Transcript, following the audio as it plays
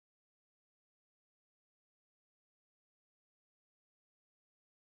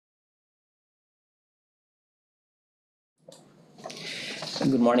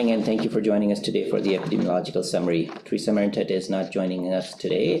Good morning, and thank you for joining us today for the epidemiological summary. Teresa Marintet is not joining us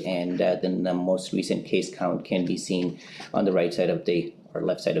today, and the most recent case count can be seen on the right side of the or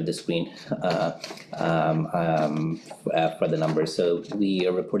left side of the screen for the numbers. So we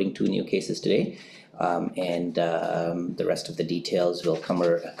are reporting 2 new cases today, and the rest of the details we'll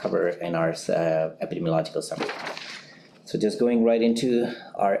cover in our epidemiological summary. So just going right into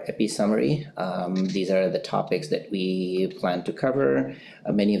our epi summary, these are the topics that we plan to cover.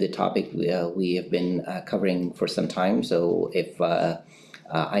 Many of the topics we have been covering for some time, so if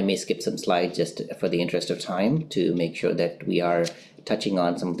I may skip some slides just for the interest of time to make sure that we are touching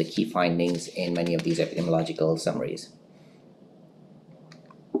on some of the key findings in many of these epidemiological summaries.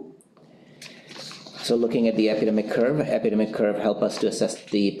 So looking at the epidemic curve help us to assess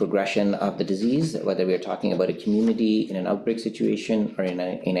the progression of the disease, whether we are talking about a community in an outbreak situation or in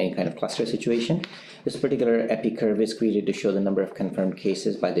any kind of cluster situation. This particular epi curve is created to show the number of confirmed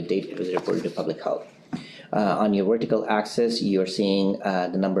cases by the date it was reported to public health. On your vertical axis, you're seeing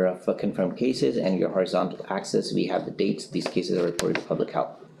the number of confirmed cases, and your horizontal axis, we have the dates these cases are reported to public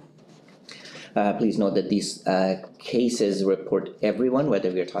health. Please note that these cases report everyone,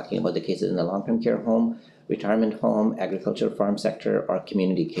 whether we are talking about the cases in the long-term care home, retirement home, agricultural farm sector, or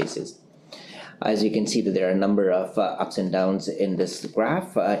community cases. As you can see, that there are a number of ups and downs in this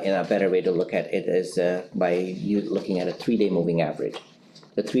graph, and a better way to look at it is by you looking at a 3-day moving average.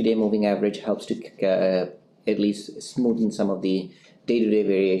 The 3-day moving average helps to at least smoothen some of the day-to-day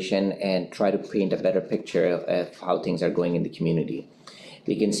variation and try to paint a better picture of how things are going in the community.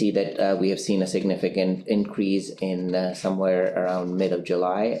 We can see that we have seen a significant increase in somewhere around mid of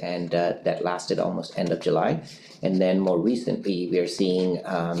July, and that lasted almost end of July. And then more recently, we are seeing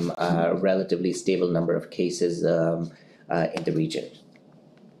a relatively stable number of cases in the region.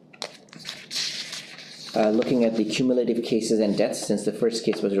 Looking at the cumulative cases and deaths since the first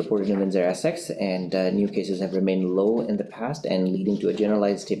case was reported in Windsor-Essex, and new cases have remained low in the past and leading to a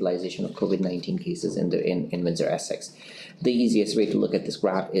generalized stabilization of COVID-19 cases in Windsor-Essex. The easiest way to look at this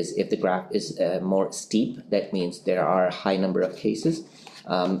graph is if the graph is more steep, that means there are a high number of cases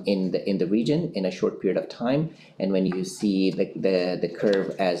in the region in a short period of time, and when you see the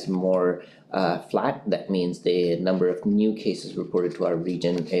curve as more flat, that means the number of new cases reported to our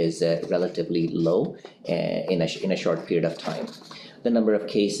region is relatively low in a short period of time. The number of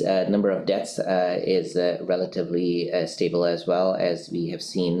deaths is relatively stable as well, as we have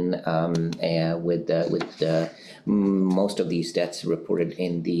seen with most of these deaths reported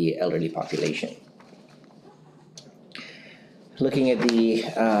in the elderly population. Looking at the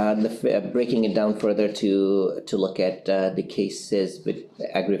breaking it down further to look at the cases with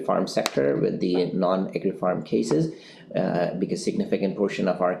agri-farm sector, with the non-agri-farm cases, because significant portion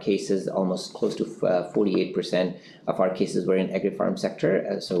of our cases, almost close to 48% of our cases were in agri-farm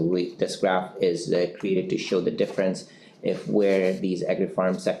sector. This graph is created to show the difference if where these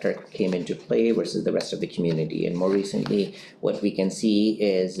agri-farm sector came into play versus the rest of the community. And more recently, what we can see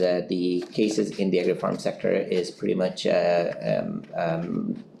is the cases in the agri-farm sector is pretty much very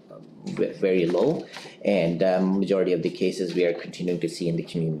low, and majority of the cases we are continuing to see in the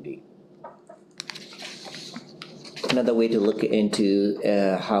community. Another way to look into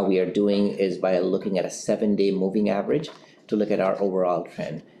how we are doing is by looking at a 7-day moving average to look at our overall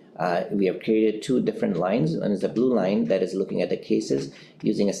trend. We have created 2 different lines. One is a blue line that is looking at the cases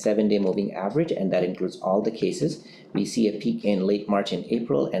using a 7-day moving average, and that includes all the cases. We see a peak in late March and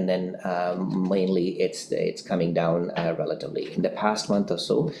April, and then mainly it's coming down relatively. In the past month or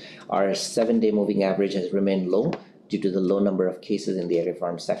so, our 7-day moving average has remained low due to the low number of cases in the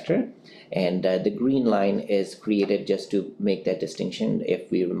agri-farm sector. And the green line is created just to make that distinction. If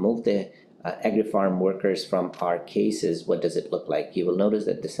we remove the agri-farm workers from our cases, what does it look like? You will notice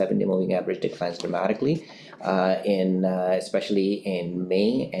that the 7-day moving average declines dramatically, especially in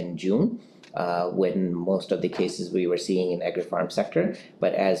May and June, when most of the cases we were seeing in agri-farm sector.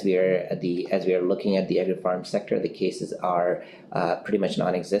 But as we are looking at the agri-farm sector, the cases are pretty much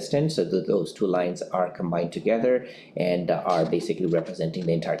non-existent. So those 2 lines are combined together and are basically representing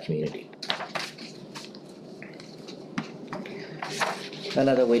the entire community.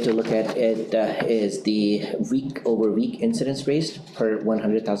 Another way to look at it is the week-over-week incidence rate per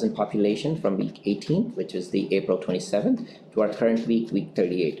 100,000 population from week 18, which is the April 27th, to our current week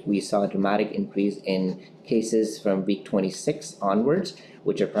 38. We saw a dramatic increase in cases from week 26 onwards,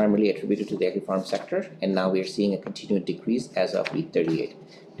 which are primarily attributed to the agri-farm sector, and now we are seeing a continued decrease as of week 38.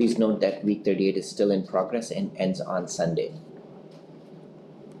 Please note that week 38 is still in progress and ends on Sunday.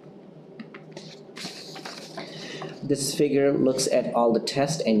 This figure looks at all the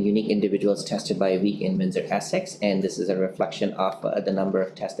tests and unique individuals tested by a week in Windsor-Essex, and this is a reflection of the number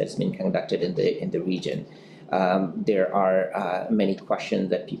of tests that's been conducted in the region. There are many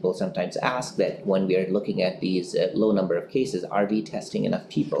questions that people sometimes ask, that when we are looking at these low number of cases, are we testing enough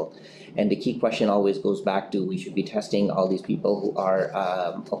people? And the key question always goes back to, we should be testing all these people who are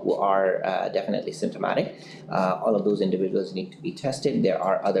definitely symptomatic. All of those individuals need to be tested. There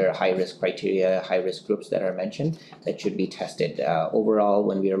are other high-risk criteria, high-risk groups that are mentioned that should be tested. Overall,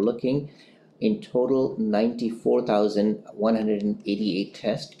 when we are looking, in total, 94,188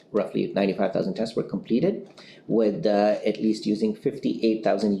 tests, roughly 95,000 tests were completed, with at least using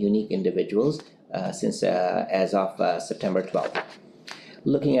 58,000 unique individuals since as of September 12th.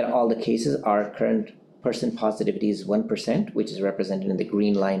 Looking at all the cases, our current person positivity is 1%, which is represented in the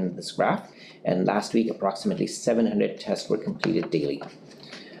green line in this graph. And last week, approximately 700 tests were completed daily.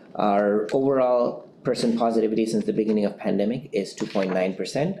 Our overall person positivity since the beginning of pandemic is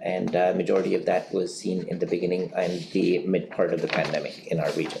 2.9%, and majority of that was seen in the beginning and the mid part of the pandemic in our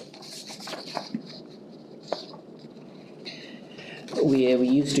region. We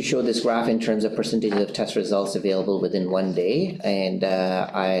used to show this graph in terms of percentage of test results available within 1 day, and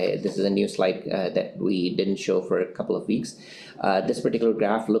this is a new slide that we didn't show for a couple of weeks. This particular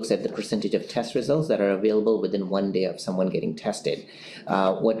graph looks at the percentage of test results that are available within 1 day of someone getting tested.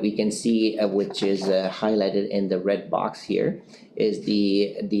 What we can see, which is highlighted in the red box here, is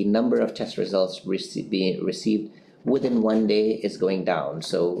the number of test results being received within 1 day is going down.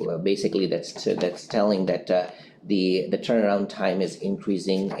 So basically, that's telling that the turnaround time is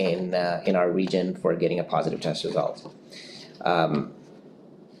increasing in our region for getting a positive test result.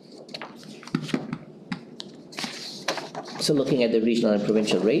 So looking at the regional and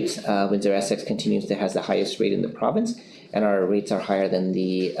provincial rates, Windsor-Essex continues to have the highest rate in the province, and our rates are higher than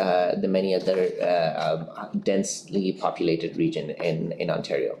the many other densely populated region in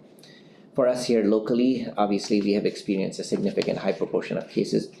Ontario. For us here locally, obviously we have experienced a significant high proportion of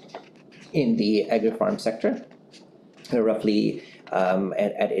cases in the agri-farm sector. Roughly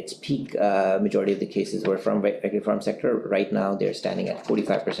at its peak, majority of the cases were from agri-farm sector. Right now, they're standing at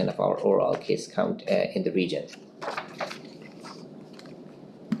 45% of our overall case count in the region.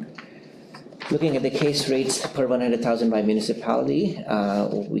 Looking at the case rates per 100,000 by municipality,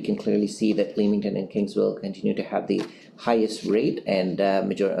 we can clearly see that Leamington and Kingsville continue to have the highest rate, and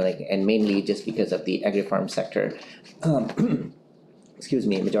mainly just because of the agri-farm sector. Excuse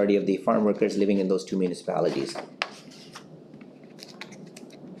me, majority of the farm workers living in those two municipalities.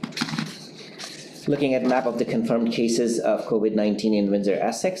 Looking at map of the confirmed cases of COVID-19 in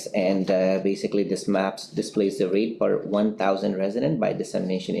Windsor-Essex, and basically this map displays the rate per 1,000 resident by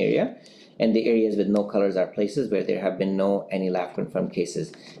dissemination area, and the areas with no colors are places where there have been any lab confirmed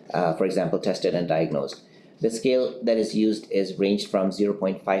cases, for example, tested and diagnosed. The scale that is used is ranged from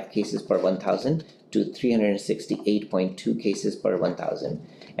 0.5 cases per 1,000 to 368.2 cases per 1,000,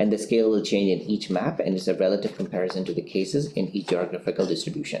 and the scale will change in each map, and is a relative comparison to the cases in each geographical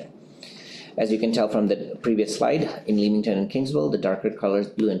distribution. As you can tell from the previous slide, in Leamington and Kingsville, the darker colors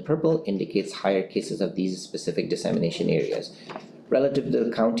blue and purple indicates higher cases of these specific dissemination areas. Relative to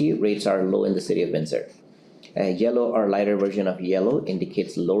the county, rates are low in the city of Windsor. Yellow or lighter version of yellow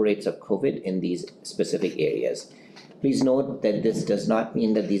indicates low rates of COVID in these specific areas. Please note that this does not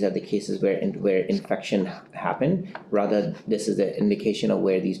mean that these are the cases where infection happened. Rather, this is an indication of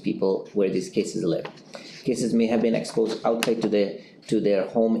where these cases live. Cases may have been exposed outside to their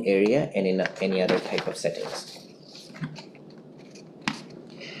home area and in any other type of settings.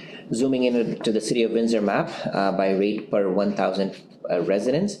 Zooming in to the City of Windsor map by rate per 1,000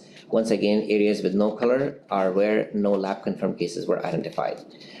 residents. Once again, areas with no color are where no lab confirmed cases were identified.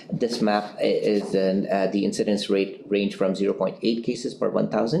 This map is the incidence rate range from 0.8 cases per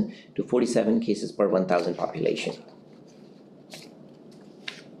 1,000 to 47 cases per 1,000 population.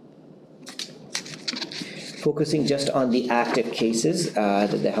 Focusing just on the active cases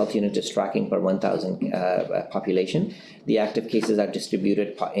that the health unit is tracking per 1,000 population, the active cases are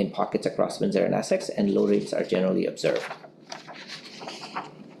distributed in pockets across Windsor and Essex, and low rates are generally observed.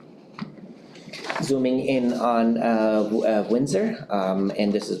 Zooming in on Windsor,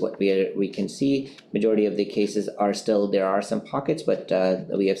 and this is what we can see. Majority of the cases are still, there are some pockets, but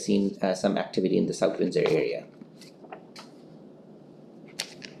we have seen some activity in the South Windsor area.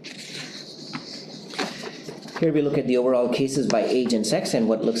 Here we look at the overall cases by age and sex, and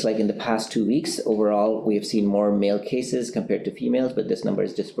what looks like in the past 2 weeks. Overall, we have seen more male cases compared to females, but this number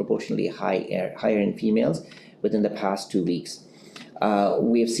is disproportionately higher in females within the past 2 weeks.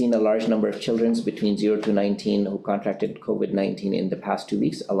 We have seen a large number of children between 0 to 19 who contracted COVID-19 in the past 2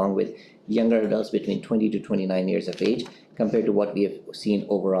 weeks, along with younger adults between 20 to 29 years of age, compared to what we have seen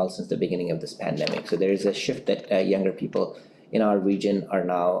overall since the beginning of this pandemic. So there is a shift that younger people in our region are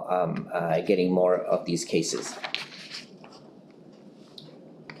now getting more of these cases.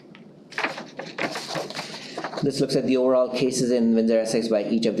 This looks at the overall cases in Windsor-Essex by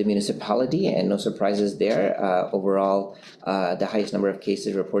each of the municipality, and no surprises there. Overall, the highest number of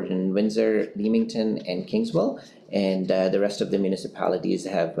cases reported in Windsor, Leamington, and Kingswell, and the rest of the municipalities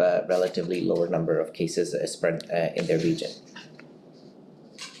have a relatively lower number of cases spread in their region.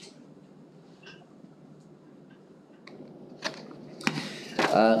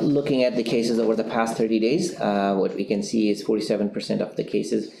 Looking at the cases over the past 30 days, what we can see is 47% of the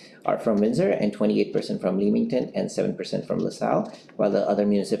cases are from Windsor, and 28% from Leamington, and 7% from LaSalle, while the other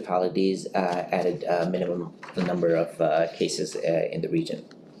municipalities added a minimum number of cases in the region.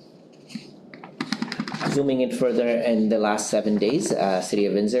 Zooming in further, in the last 7 days, City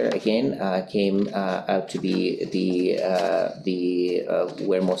of Windsor again came out to be the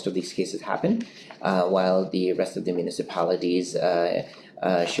where most of these cases happened, while the rest of the municipalities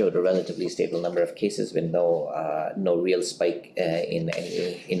showed a relatively stable number of cases with no real spike in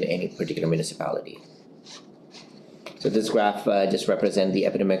any particular municipality. So this graph just represents the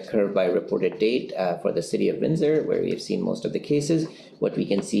epidemic curve by reported date for the City of Windsor, where we have seen most of the cases. What we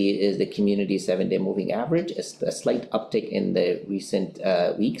can see is the community 7-day moving average, a slight uptick in the recent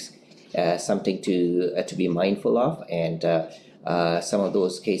weeks, something to be mindful of, and some of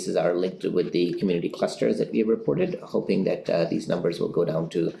those cases are linked with the community clusters that we have reported, hoping that these numbers will go down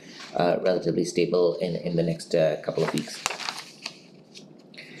to relatively stable in the next couple of weeks.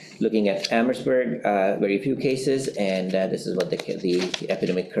 Looking at Amherstburg, very few cases, and this is what the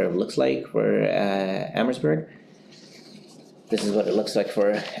epidemic curve looks like for Amherstburg. This is what it looks like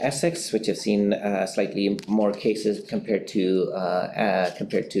for Essex, which have seen slightly more cases compared to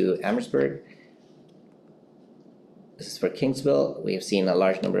Amherstburg. This is for Kingsville. We have seen a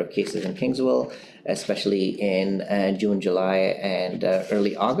large number of cases in Kingsville, especially in June, July, and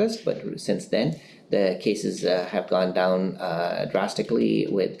early August. But since then, the cases have gone down drastically,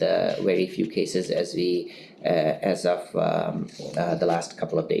 with very few cases as of the last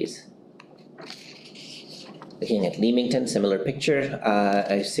couple of days. Looking at Leamington, similar picture,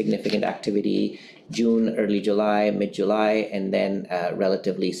 a significant activity June, early July, mid-July, and then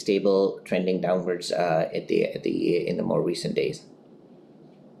relatively stable, trending downwards in the more recent days.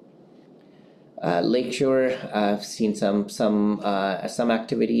 Lakeshore, I've seen some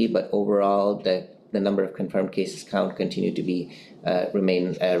activity, but overall the number of confirmed cases count continue to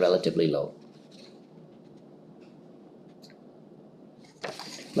remain relatively low.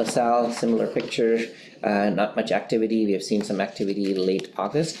 LaSalle, similar picture, not much activity. We have seen some activity late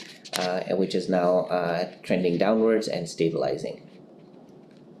August, which is now trending downwards and stabilizing.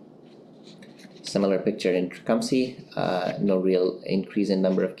 Similar picture in Tecumseh, no real increase in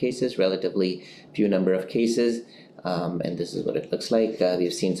number of cases, relatively few number of cases, and this is what it looks like.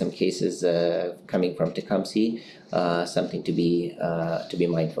 We've seen some cases coming from Tecumseh, something to be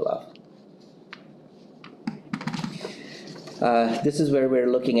mindful of. This is where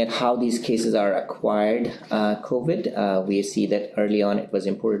we're looking at how these cases are acquired COVID. We see that early on it was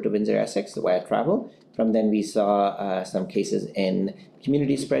imported to Windsor-Essex via travel. From then we saw some cases in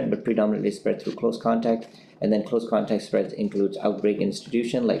community spread, but predominantly spread through close contact. And then close contact spreads includes outbreak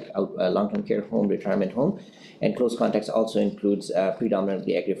institution like long-term care home, retirement home. And close contacts also includes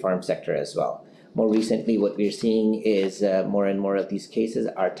predominantly agri-farm sector as well. More recently, what we're seeing is more and more of these cases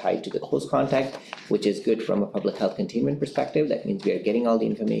are tied to the close contact, which is good from a public health containment perspective. That means we are getting all the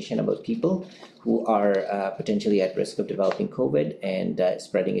information about people who are potentially at risk of developing COVID and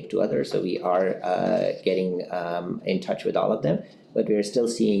spreading it to others. So we are getting in touch with all of them, but we're still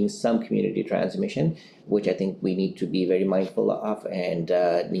seeing some community transmission, which I think we need to be very mindful of and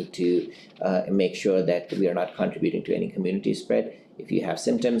need to make sure that we are not contributing to any community spread. If you have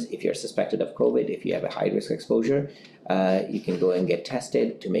symptoms, if you're suspected of COVID, if you have a high risk exposure, you can go and get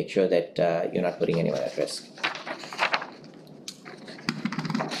tested to make sure that you're not putting anyone at risk.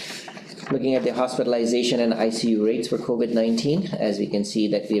 Looking at the hospitalization and ICU rates for COVID-19, as we can see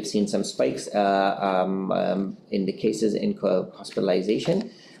that we have seen some spikes in the cases in hospitalization,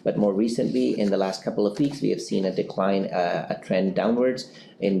 but more recently, in the last couple of weeks, we have seen a decline, a trend downwards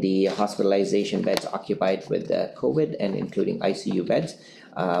in the hospitalization beds occupied with COVID and including ICU beds,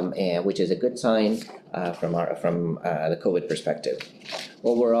 which is a good sign from the COVID perspective.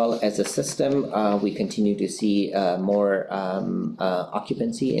 Overall, as a system, we continue to see more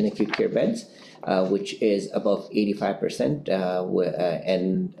occupancy in acute care beds. which is above 85%,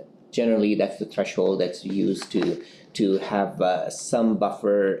 and generally that's the threshold that's used to have some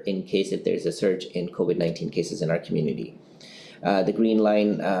buffer in case if there's a surge in COVID-19 cases in our community. The green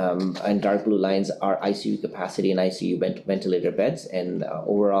line and dark blue lines are ICU capacity and ICU ventilator beds, and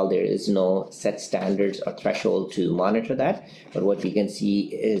overall there is no set standards or threshold to monitor that. But what we can see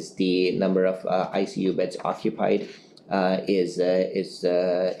is the number of ICU beds occupied is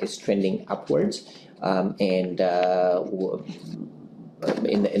trending upwards, and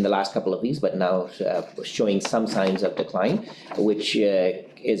in the last couple of weeks, but now showing some signs of decline, which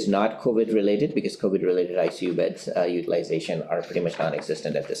is not COVID related, because COVID related ICU beds utilization are pretty much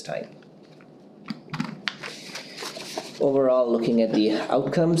non-existent at this time. Overall, looking at the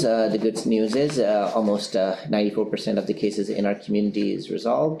outcomes, the good news is almost 94% of the cases in our community is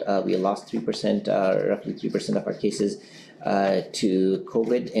resolved. We lost 3%, roughly 3% of our cases to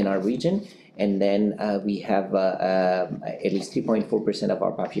COVID in our region. And then we have at least 3.4% of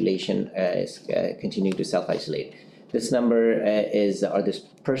our population is continuing to self-isolate. This number this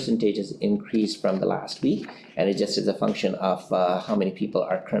percentage has increased from the last week, and it just is a function of how many people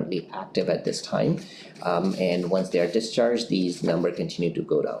are currently active at this time. And once they are discharged, these numbers continue to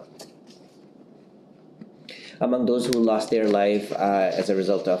go down. Among those who lost their life as a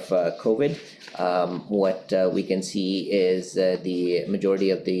result of COVID, what we can see is the majority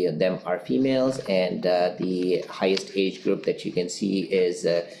of them are females, and the highest age group that you can see is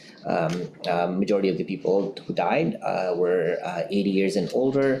majority of the people who died were 80 years and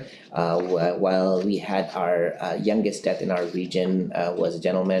older, while we had our youngest death in our region was a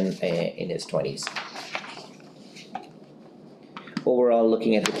gentleman in his 20s. Overall,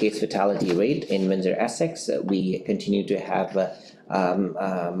 looking at the case fatality rate in Windsor-Essex, we continue to have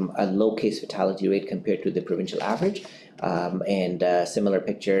a low case fatality rate compared to the provincial average, and a similar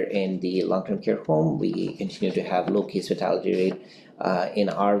picture in the long-term care home. We continue to have low case fatality rate in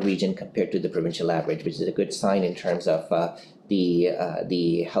our region compared to the provincial average, which is a good sign in terms of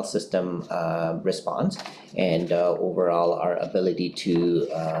the health system response and overall our ability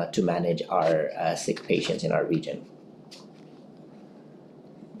to manage our sick patients in our region.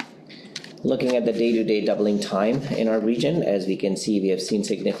 Looking at the day-to-day doubling time in our region, as we can see, we have seen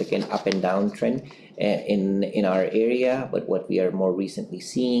significant up and down trend in our area, but what we are more recently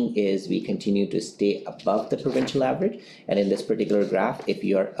seeing is we continue to stay above the provincial average. And in this particular graph, if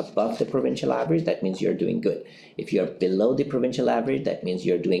you are above the provincial average, that means you're doing good. If you're below the provincial average, that means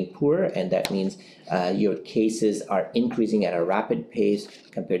you're doing poor, and that means your cases are increasing at a rapid pace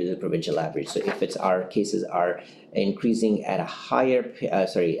compared to the provincial average. So if our cases are increasing at a higher,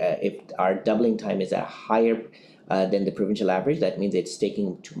 if our doubling time is at a higher than the provincial average, that means it's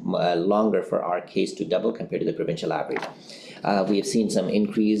taking longer for our case to double compared to the provincial average. We have seen some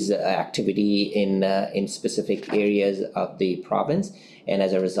increased activity in specific areas of the province, and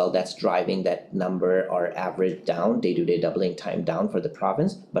as a result, that's driving that number or average down, day-to-day doubling time down for the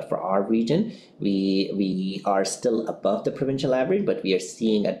province. But for our region, we are still above the provincial average, but we are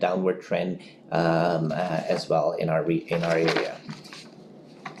seeing a downward trend as well in our area.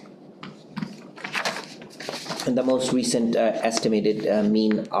 And the most recent estimated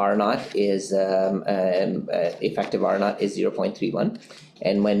mean R0 is effective R0 is 0.31,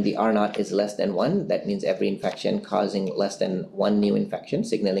 and when the R0 is less than 1, that means every infection causing less than 1 new infection,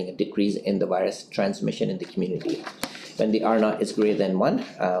 signaling a decrease in the virus transmission in the community. When the R0 is greater than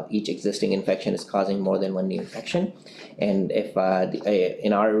 1, each existing infection is causing more than 1 new infection. And if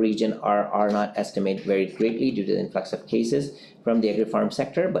in our region, our R0 estimate varied greatly due to the influx of cases from the agri-farm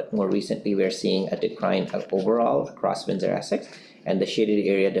sector, but more recently we're seeing a decline overall across Windsor-Essex, and the shaded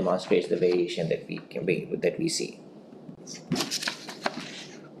area demonstrates the variation that we see.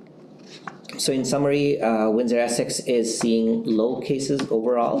 So in summary, Windsor-Essex is seeing low cases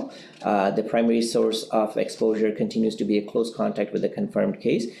overall. The primary source of exposure continues to be a close contact with a confirmed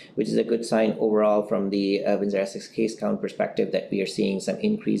case, which is a good sign overall from the Windsor-Essex case count perspective that we are seeing some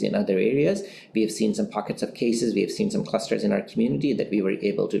increase in other areas. We have seen some pockets of cases, we have seen some clusters in our community that we were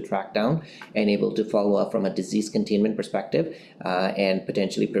able to track down and able to follow up from a disease containment perspective, and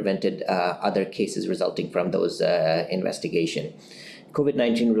potentially prevented other cases resulting from those investigation.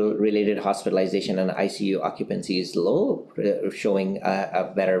 COVID-19 related hospitalization and ICU occupancy is low, showing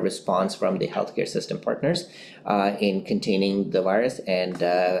a better response from the healthcare system partners in containing the virus and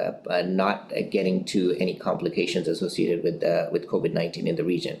not getting to any complications associated with COVID-19 in the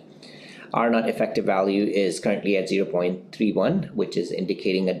region. Our not effective value is currently at 0.31, which is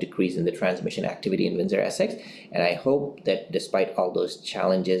indicating a decrease in the transmission activity in Windsor-Essex. And I hope that despite all those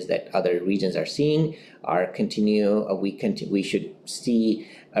challenges that other regions are seeing, we should see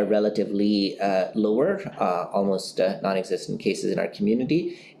a relatively lower, almost non-existent cases in our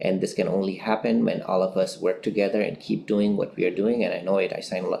community. And this can only happen when all of us work together and keep doing what we are doing. And I know I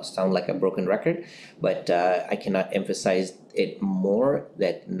sound like a broken record, but I cannot emphasize it more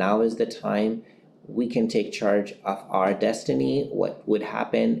that now is the time we can take charge of our destiny. What would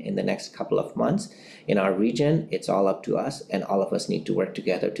happen in the next couple of months in our region, it's all up to us, and all of us need to work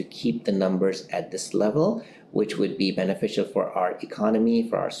together to keep the numbers at this level, which would be beneficial for our economy,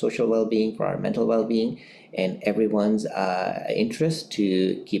 for our social well-being, for our mental well-being, and everyone's interest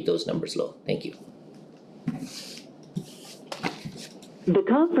to keep those numbers low. Thank you. The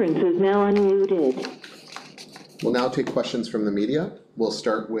conference is now unmuted. We'll now take questions from the media. We'll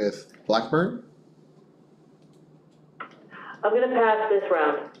start with Blackburn. I'm going to pass this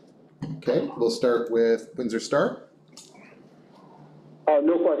round. Okay, we'll start with Windsor Star.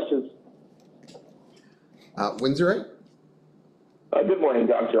 No questions. Windsorite. Good morning,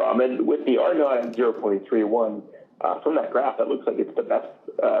 Dr. Ahmed. With the R0 at 0.31, from that graph, it looks like it's the best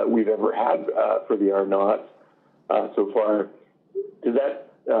we've ever had for the R0 so far. Is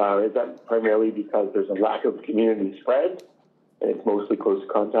that primarily because there's a lack of community spread and it's mostly close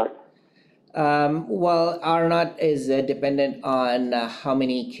contact? Well, R0 is dependent on how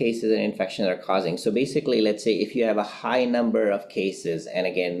many cases and infections are causing. So basically, let's say if you have a high number of cases, and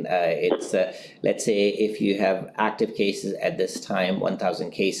again, let's say if you have active cases at this time,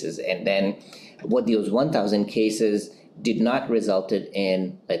 1,000 cases, and then what those 1,000 cases did not resulted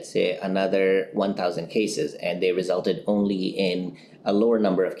in, let's say, another 1,000 cases, and they resulted only in a lower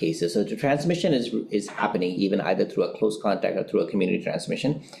number of cases. So the transmission is happening even either through a close contact or through a community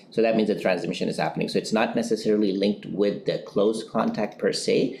transmission. So that means the transmission is happening. So it's not necessarily linked with the close contact per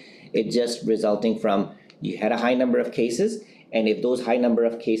se. It's just resulting from you had a high number of cases, and if those high number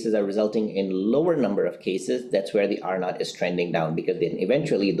of cases are resulting in lower number of cases, that's where the R0 is trending down, because then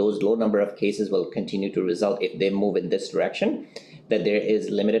eventually those low number of cases will continue to result, if they move in this direction, that there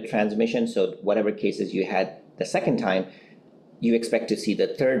is limited transmission. So whatever cases you had the second time, you expect to see the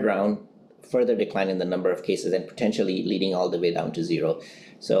third round further decline in the number of cases and potentially leading all the way down to zero.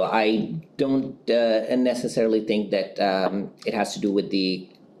 So I don't necessarily think that it has to do with the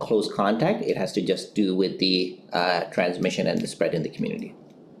close contact. It has to just do with the transmission and the spread in the community.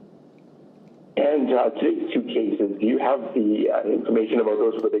 And today's two cases, do you have the information about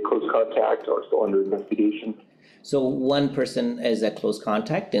those? Were they close contact or still under investigation? So one person is a close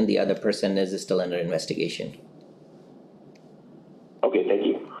contact and the other person is still under investigation. Okay, thank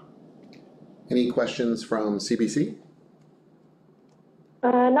you. Any questions from CBC?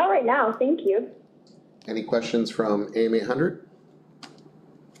 Not right now, thank you. Any questions from AMA 100?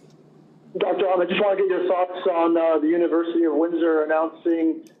 Dr. Ahmed, I just want to get your thoughts on the University of Windsor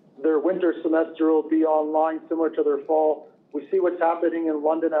announcing their winter semester will be online similar to their fall. We see what's happening in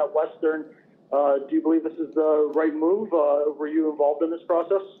London at Western. Do you believe this is the right move? Were you involved in this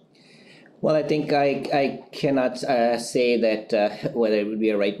process? Well, I think I cannot say that whether it would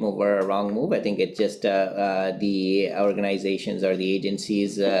be a right move or a wrong move. I think it's just the organizations or the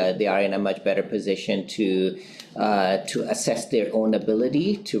agencies, they are in a much better position to assess their own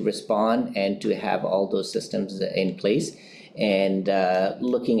ability to respond and to have all those systems in place. And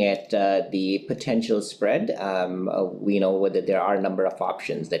looking at the potential spread, we know whether there are a number of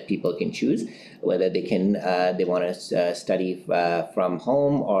options that people can choose, whether they want to study from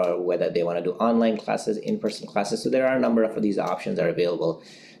home or whether they want to do online classes, in-person classes. So there are a number of these options are available.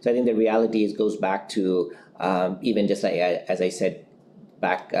 So I think the reality goes back to even just like, as I said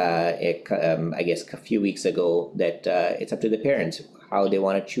back, I guess a few weeks ago, that it's up to the parents how they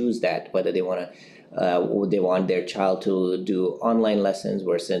want to choose that, whether they want their child to do online lessons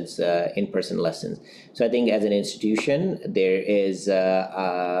versus in-person lessons. So I think as an institution, there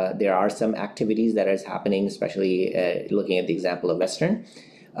are some activities that is happening, especially looking at the example of Western.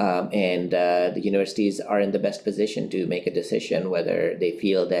 And the universities are in the best position to make a decision whether they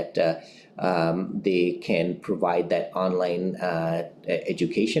feel that they can provide that online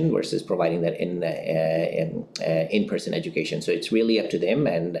education versus providing that in-person education. So it's really up to them,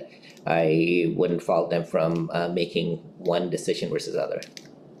 and I wouldn't fault them from making one decision versus other.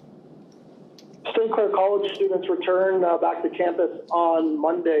 St. Clair College students return back to campus on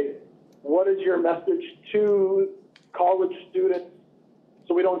Monday. What is your message to college students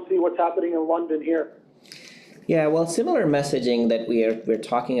so we don't see what's happening in London here? Yeah, well, similar messaging that we're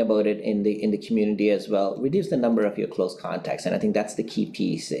talking about it in the community as well. Reduce the number of your close contacts, and I think that's the key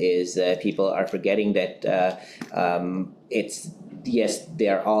piece. Is people are forgetting that it's yes,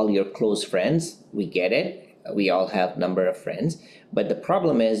 they're all your close friends. We get it. we all have number of friends, but the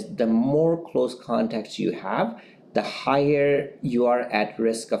problem is the more close contacts you have, the higher you are at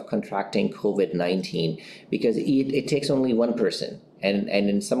risk of contracting COVID-19, because it takes only one person. And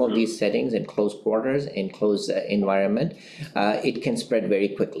in some of these settings, in close quarters, in close environment, it can spread very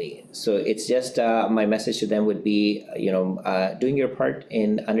quickly. So it's just my message to them would be, doing your part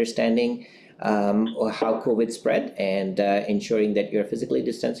in understanding how COVID spread and ensuring that you're physically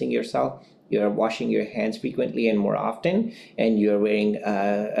distancing yourself, you're washing your hands frequently and more often, and you're wearing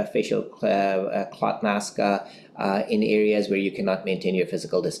a facial cloth mask in areas where you cannot maintain your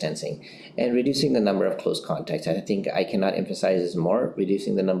physical distancing, and reducing the number of close contacts. I think I cannot emphasize this more.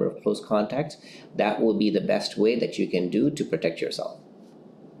 Reducing the number of close contacts, that will be the best way that you can do to protect yourself.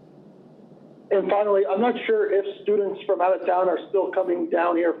 And finally, I'm not sure if students from out of town are still coming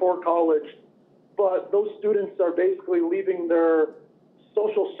down here for college, but those students are basically leaving their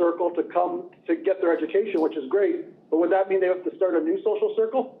social circle to come to get their education, which is great. But would that mean they have to start a new social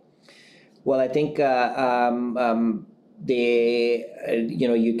circle? Well, I think you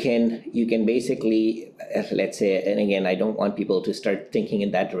can basically, let's say, and again, I don't want people to start thinking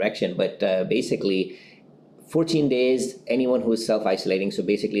in that direction, but basically 14 days, anyone who is self-isolating, so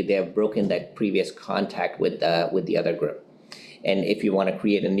basically they have broken that previous contact with the other group. And if you want to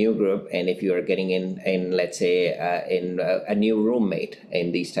create a new group, and if you are getting in let's say, in a new roommate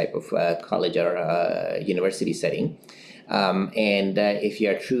in these type of college or university setting, and if you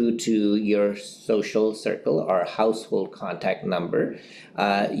are true to your social circle or household contact number,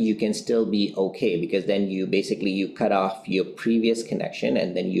 you can still be okay, because then you cut off your previous connection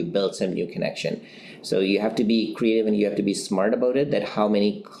and then you build some new connection. So you have to be creative and you have to be smart about it, that how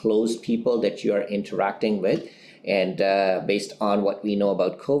many close people that you are interacting with. And based on what we know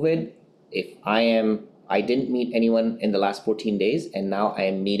about COVID, if I didn't meet anyone in the last 14 days, and now I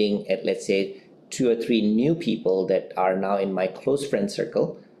am meeting at, let's say, 2 or 3 new people that are now in my close friend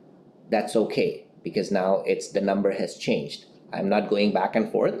circle, that's okay, because now the number has changed. I'm not going back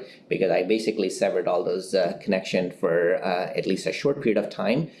and forth, because I basically severed all those connection for at least a short period of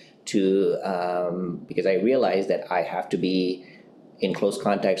time because I realized that I have to be in close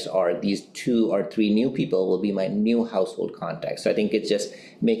contacts, or these 2 or 3 new people will be my new household contacts. So I think it's just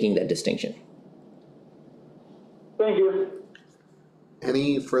making that distinction. Thank you.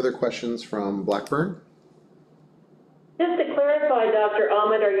 Any further questions from Blackburn? Just to clarify, Dr.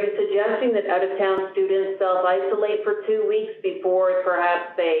 Ahmed, are you suggesting that out-of-town students self-isolate for 2 weeks before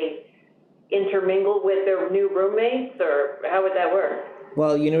perhaps they intermingle with their new roommates, or how would that work?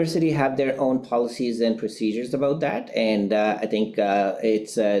 Well, university have their own policies and procedures about that, and I think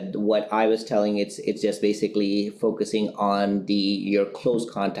it's what I was telling. It's just basically focusing on your close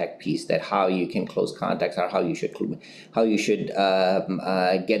contact piece, that how you can close contacts, or how you should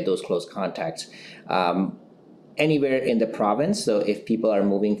get those close contacts. Anywhere in the province. So if people are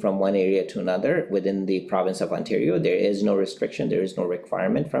moving from one area to another within the province of Ontario, there is no restriction, there is no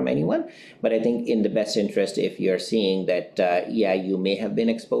requirement from anyone. But I think in the best interest, if you're seeing that, you may have been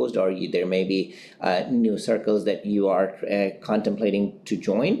exposed, or there may be new circles that you are contemplating to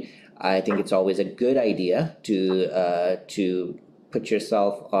join, I think it's always a good idea to put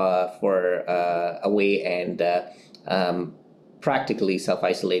yourself away and practically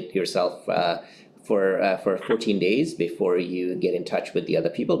self-isolate yourself for 14 days before you get in touch with the other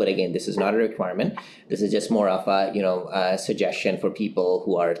people. But again, this is not a requirement. This is just more of a suggestion for people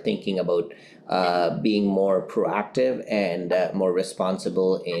who are thinking about being more proactive and more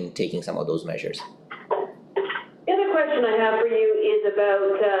responsible in taking some of those measures. The other question I have for you is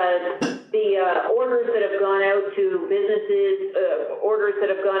about the orders that have gone out to businesses, orders that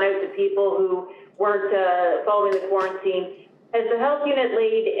have gone out to people who weren't following the quarantine. Has the health unit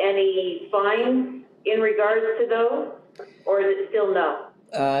laid any fines in regards to those, or is it still no?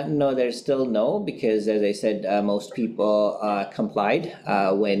 No, there's still no, because as I said, most people complied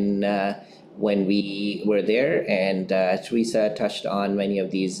when we were there, and Teresa touched on many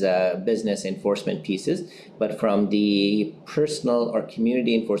of these business enforcement pieces. But from the personal or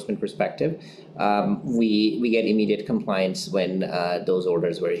community enforcement perspective, we get immediate compliance when those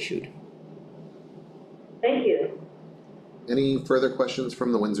orders were issued. Thank you. Any further questions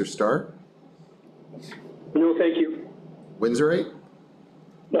from the Windsor Star? No, thank you. Windsorite?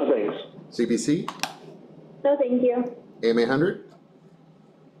 No, thanks. CBC? No, thank you. AMA 100?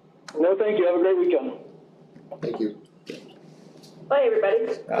 No, thank you. Have a great weekend. Thank you. Bye, everybody.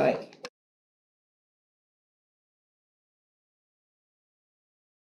 Bye.